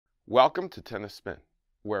Welcome to Tennis Spin,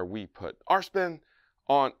 where we put our spin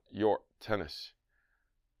on your tennis.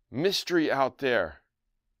 Mystery out there.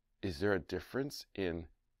 Is there a difference in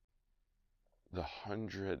the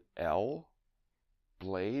 100L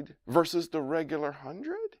blade versus the regular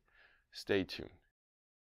 100? Stay tuned.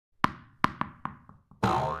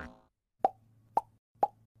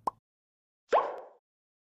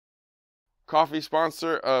 Coffee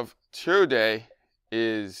sponsor of today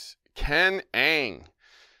is Ken Ang.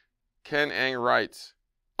 Ken Ang writes,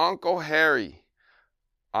 Uncle Harry,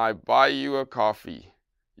 I buy you a coffee.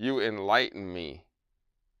 You enlighten me.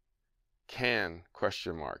 Can, ?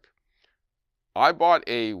 I bought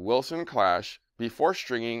a Wilson Clash. Before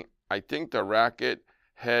stringing, I think the racket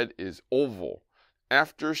head is oval.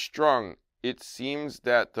 After strung, it seems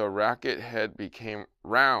that the racket head became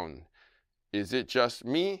round. Is it just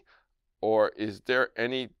me, or is there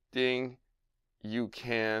anything you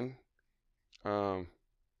can,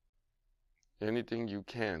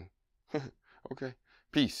 okay,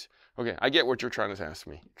 peace. Okay, I get what you're trying to ask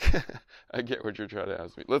me. I get what you're trying to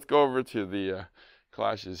ask me. Let's go over to the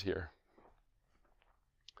clashes here.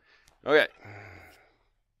 Okay.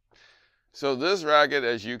 So this racket,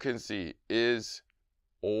 as you can see, is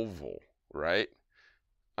oval, right?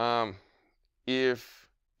 If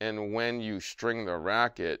and when you string the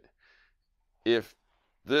racket, if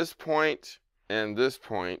this point and this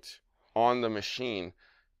point on the machine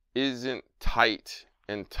isn't tight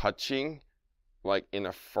and touching, like in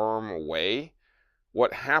a firm way,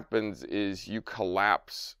 what happens is you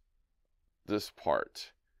collapse this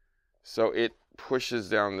part. So it pushes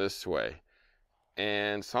down this way.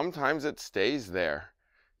 And sometimes it stays there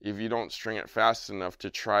if you don't string it fast enough to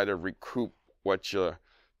try to recoup what you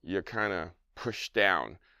kind of push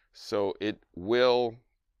down. So it will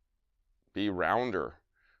be rounder.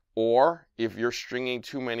 Or if you're stringing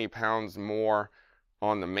too many pounds more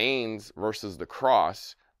on the mains versus the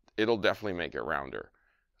cross, it'll definitely make it rounder.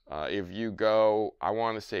 If you go, I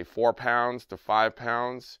want to say 4 pounds to 5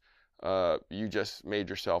 pounds, you just made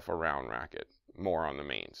yourself a round racket, more on the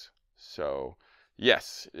mains. So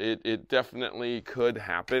yes, it definitely could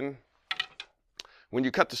happen. When you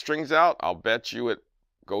cut the strings out, I'll bet you it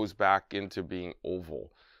goes back into being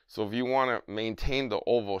oval. So if you want to maintain the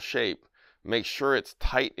oval shape, make sure it's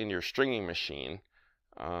tight in your stringing machine.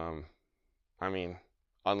 I mean,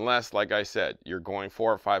 unless, like I said, you're going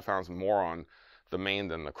 4 or 5 pounds more on the main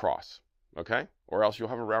than the cross, okay? Or else you'll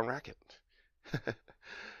have a round racket.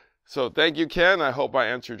 So thank you, Ken. I hope I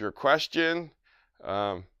answered your question.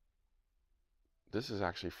 This is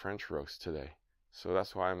actually French roast today, so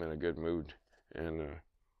that's why I'm in a good mood. And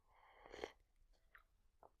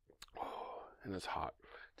it's hot.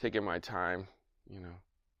 Taking my time, and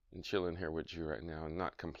chilling here with you right now and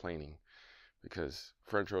not complaining, because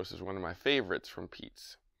French roast is one of my favorites from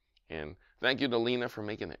Pete's. And thank you to Lena for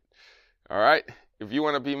making it. All right, if you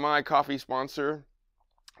want to be my coffee sponsor,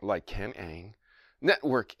 like Ken Ang,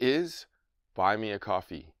 network is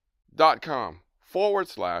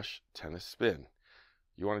buymeacoffee.com/tennis spin.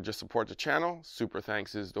 You want to just support the channel? Super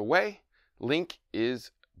thanks is the way. Link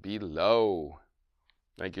is below.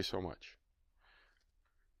 Thank you so much.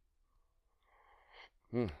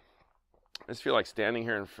 I just feel like standing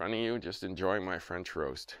here in front of you, just enjoying my French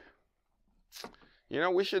roast.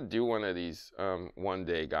 We should do one of these one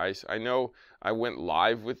day, guys. I know I went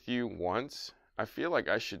live with you once. I feel like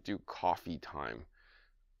I should do coffee time.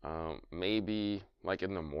 Maybe like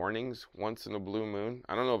in the mornings, once in a blue moon.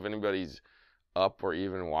 I don't know if anybody's up or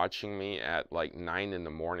even watching me at like 9 in the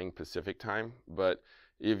morning Pacific time. But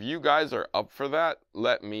if you guys are up for that,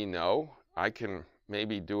 let me know. I can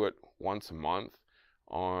maybe do it once a month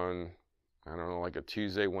on, I don't know, like a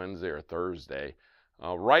Tuesday, Wednesday, or Thursday.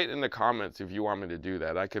 Write in the comments if you want me to do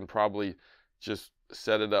that. I can probably just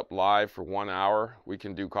set it up live for 1 hour. We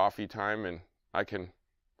can do coffee time, and I can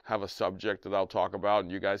have a subject that I'll talk about,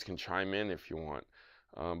 and you guys can chime in if you want.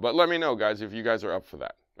 But let me know, guys, if you guys are up for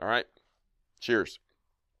that. All right? Cheers.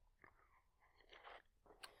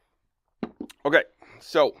 Okay,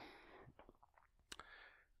 so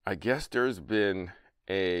I guess there's been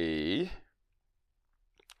a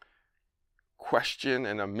question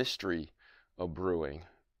and a mystery of brewing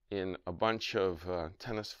in a bunch of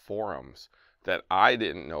tennis forums that I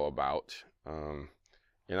didn't know about, and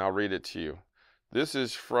I'll read it to you. This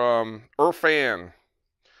is from Irfan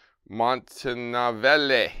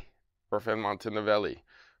Montanavelli.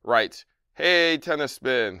 Writes, hey, Tennis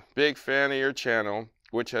Spin, big fan of your channel,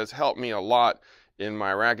 which has helped me a lot in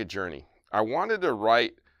my racket journey. I wanted to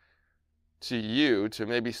write to you to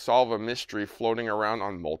maybe solve a mystery floating around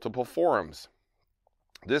on multiple forums.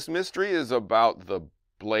 This mystery is about the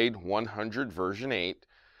Blade 100 version 8,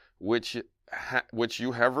 which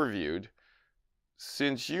you have reviewed.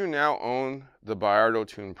 Since you now own the Biardo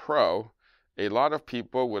Tune Pro, a lot of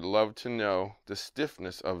people would love to know the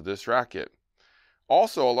stiffness of this racket.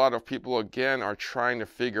 Also, a lot of people, again, are trying to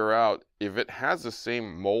figure out if it has the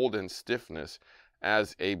same mold and stiffness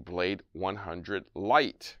as a Blade 100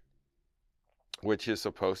 Lite, which is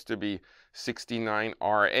supposed to be 69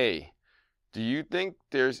 RA. Do you think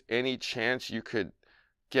there's any chance you could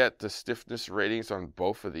get the stiffness ratings on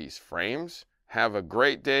both of these frames? Have a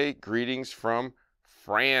great day. Greetings from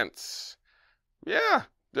France. Yeah,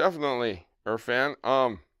 definitely, Irfan.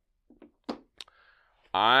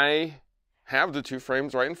 I have the two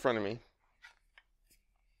frames right in front of me.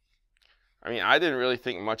 I mean, I didn't really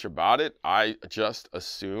think much about it. I just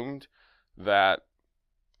assumed that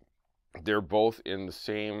they're both in the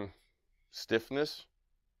same stiffnesses.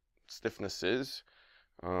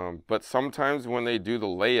 But sometimes when they do the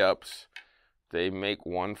layups, they make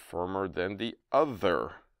one firmer than the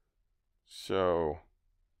other. So,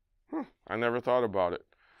 I never thought about it.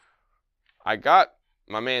 I got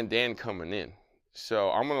my man Dan coming in. So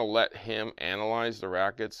I'm going to let him analyze the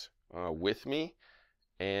rackets with me.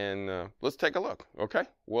 And let's take a look, okay?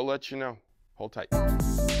 We'll let you know. Hold tight.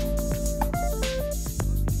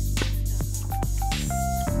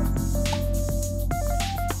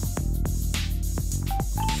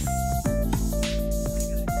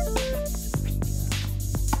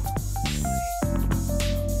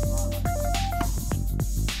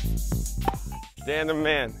 Dan the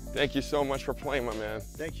man, thank you so much for playing, my man.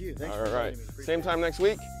 Thank you. Thanks All for right. having me. Same time next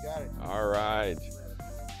week? You got it. All right.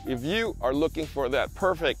 If you are looking for that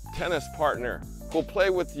perfect tennis partner who'll play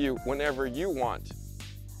with you whenever you want,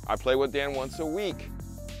 I play with Dan once a week.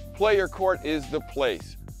 Player Court is the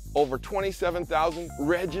place. Over 27,000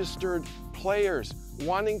 registered players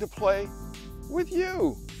wanting to play with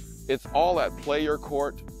you. It's all at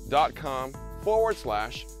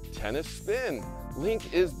playercourt.com/tennis spin.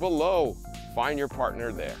 Link is below. Find your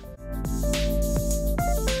partner there.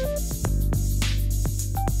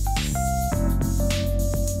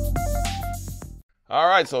 All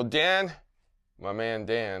right, so Dan, my man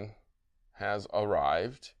Dan, has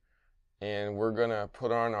arrived, and we're gonna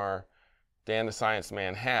put on our Dan the Science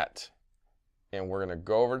Man hat, and we're gonna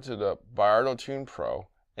go over to the Biardo Tune Pro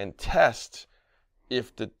and test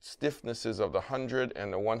if the stiffnesses of the 100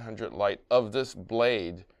 and the 100 Lite of this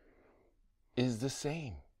blade is the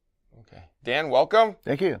same. Okay. Dan, welcome.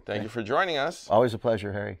 Thank you. Thank you for joining us. Always a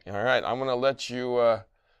pleasure, Harry. All right, I'm going to let you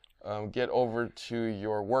get over to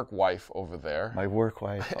your work wife over there. My work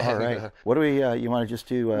wife. All right. What do we, you want to just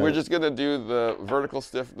do? We're just going to do the vertical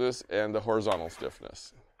stiffness and the horizontal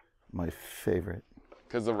stiffness. My favorite.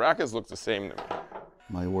 Because the rackets look the same to me.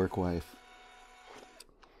 My work wife.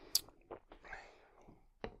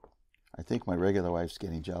 I think my regular wife's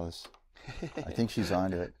getting jealous. I think she's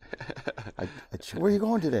onto it. Where are you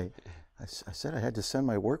going today? I said I had to send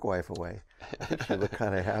my work wife away. I think she looked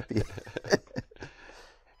kind of happy.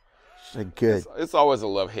 She's like, good. It's always a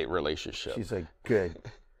love-hate relationship. She's like, good.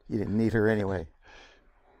 You didn't need her anyway.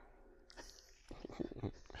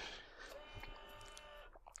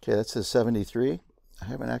 Okay, that says 73. I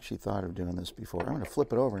haven't actually thought of doing this before. I'm going to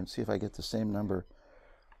flip it over and see if I get the same number.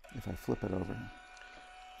 If I flip it over,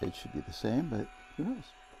 it should be the same, but who knows?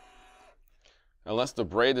 Unless the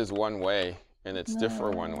braid is one way and it's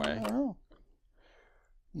different one way. No.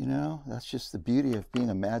 You know, that's just the beauty of being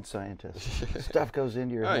a mad scientist. Stuff goes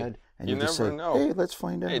into your head, and you just say, know. hey, let's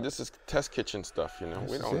find out. Hey, this is test kitchen stuff, you know.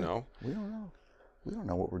 We don't know. We don't know. We don't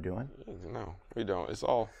know what we're doing. No, we don't. It's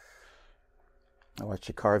all... I watched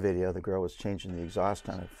a car video. The girl was changing the exhaust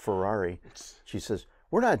on a Ferrari. She says,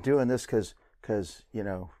 we're not doing this because you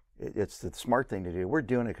know, it's the smart thing to do. We're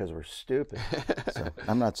doing it because we're stupid. So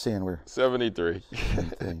I'm not saying we're 73. Same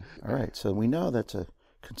thing. All right, so we know that's a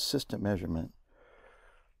consistent measurement.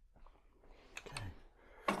 Okay,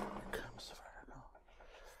 here comes the vertical.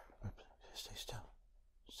 Stay still.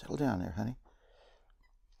 Settle down there, honey.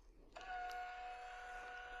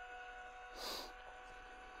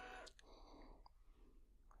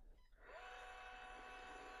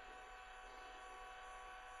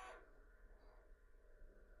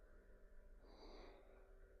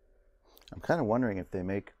 I'm kind of wondering if they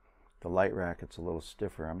make the light rackets a little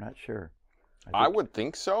stiffer. I'm not sure. I would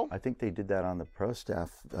think so. I think they did that on the Pro Staff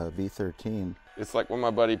V13. It's like what my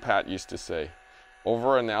buddy Pat used to say,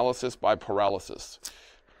 over-analysis by paralysis.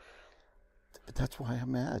 But that's why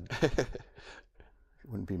I'm mad. I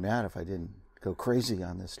wouldn't be mad if I didn't go crazy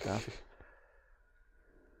on this stuff.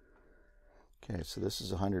 Okay, so this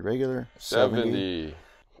is 100 regular, 70.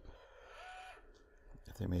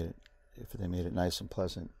 If they made it nice and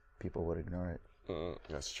pleasant, people would ignore it.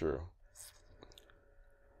 That's true.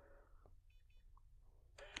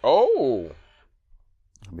 Oh!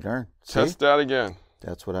 I'll be darned. Test that again.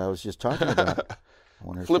 That's what I was just talking about. I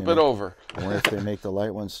wonder if Flip it over. I wonder if they make the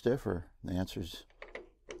light ones stiffer. The answer's,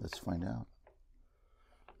 let's find out.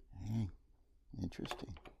 Hey,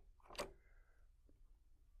 interesting.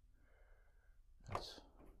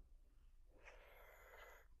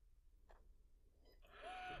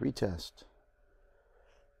 Retest.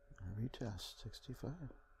 Retest 65.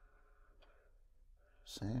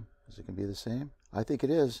 Same. Is it going to be the same? I think it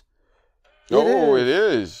is. It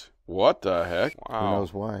is. What the heck? Wow. Who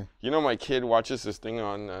knows why? You know, my kid watches this thing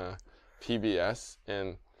on PBS,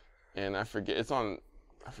 and I forget, it's on,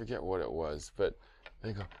 I forget what it was, but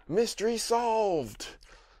they go, mystery solved.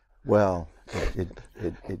 Well,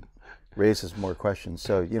 it raises more questions.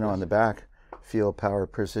 So, you know, on the back, field, power,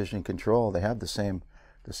 precision, control, they have the same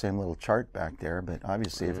little chart back there, but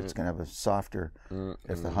obviously if it's going to have a softer,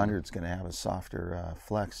 if the 100's going to have a softer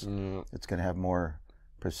flex, it's going to have more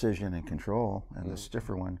precision and control, and the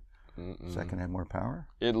stiffer one, is that going to have more power?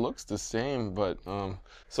 It looks the same, but,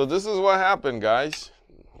 so this is what happened, guys.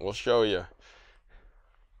 We'll show you.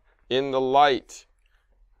 In the light,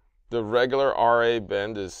 the regular RA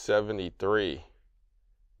bend is 73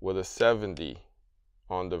 with a 70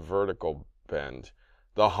 on the vertical bend.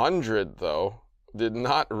 The 100, though, did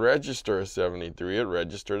not register a 73, it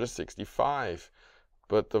registered a 65.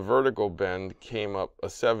 But the vertical bend came up a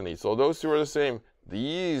 70. So those two are the same.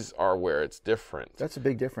 These are where it's different. That's a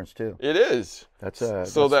big difference too. It is.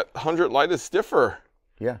 So that 100 light is stiffer.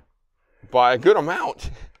 Yeah. By a good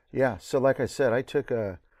amount. Yeah. So like I said, I took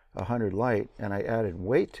a 100 light and I added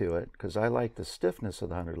weight to it because I like the stiffness of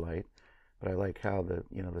the 100 light, but I like how the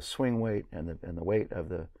swing weight and the weight of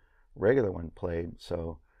the regular one played.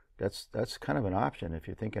 So that's kind of an option if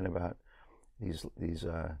you're thinking about these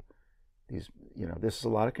this is a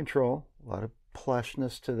lot of control, a lot of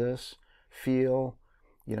plushness to this feel.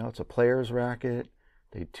 It's a player's racket.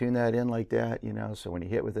 They tune that in like that, so when you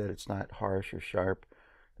hit with it, it's not harsh or sharp.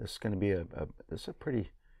 This is going to be a pretty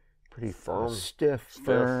firm, stiff,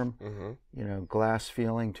 firm, glass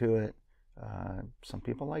feeling to it. Some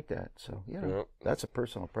people like that, so that's a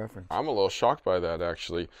personal preference. I'm a little shocked by that,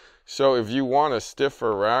 actually. So if you want a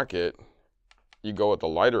stiffer racket, you go with the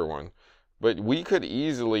lighter one. But we could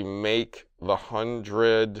easily make the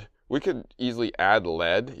 100, we could easily add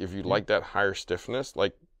lead if you like that higher stiffness,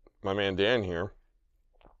 like my man Dan here,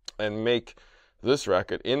 and make this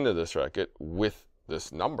racket into this racket with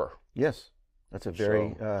this number. Yes, that's a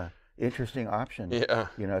very interesting option. Yeah.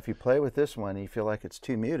 If you play with this one and you feel like it's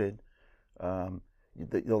too muted, the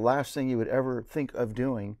last thing you would ever think of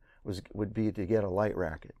doing would be to get a light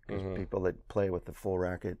racket. Because people that play with the full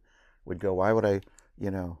racket would go, why would I,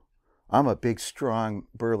 I'm a big, strong,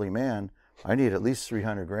 burly man. I need at least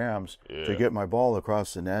 300 grams to get my ball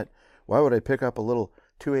across the net. Why would I pick up a little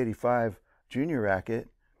 285 junior racket,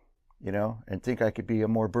 and think I could be a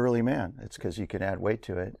more burly man? It's because you can add weight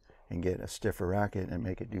to it and get a stiffer racket and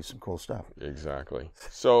make it do some cool stuff. Exactly.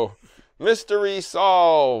 So, mystery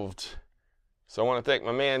solved. So I want to thank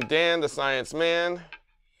my man Dan, the science man.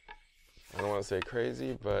 I don't want to say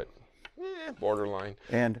crazy, but borderline.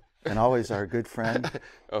 And always our good friend.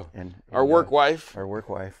 and our work wife. Our work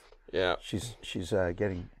wife. Yeah. She's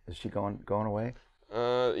getting. Is she going away?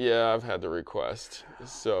 Yeah, I've had the request.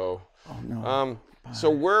 So. Oh no. So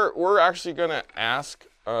we're actually gonna ask.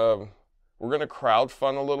 We're gonna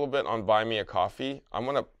crowdfund a little bit on Buy Me a Coffee. I'm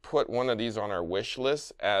gonna put one of these on our wish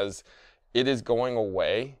list as it is going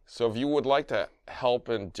away. So if you would like to help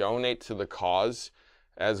and donate to the cause,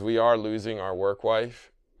 as we are losing our work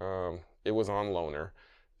wife, it was on loaner.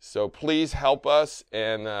 So please help us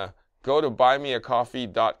and go to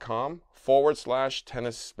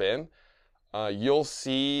buymeacoffee.com/tennis spin. You'll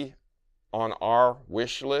see on our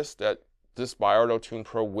wish list that this Biardo Tune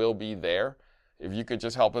Pro will be there. If you could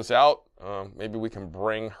just help us out, maybe we can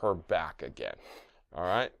bring her back again. All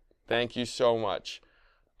right? Thank you so much.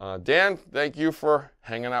 Dan, thank you for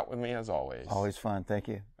hanging out with me as always. Always fun. Thank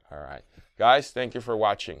you. All right. Guys, thank you for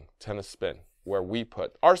watching Tennis Spin, where we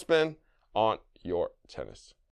put our spin on your tennis.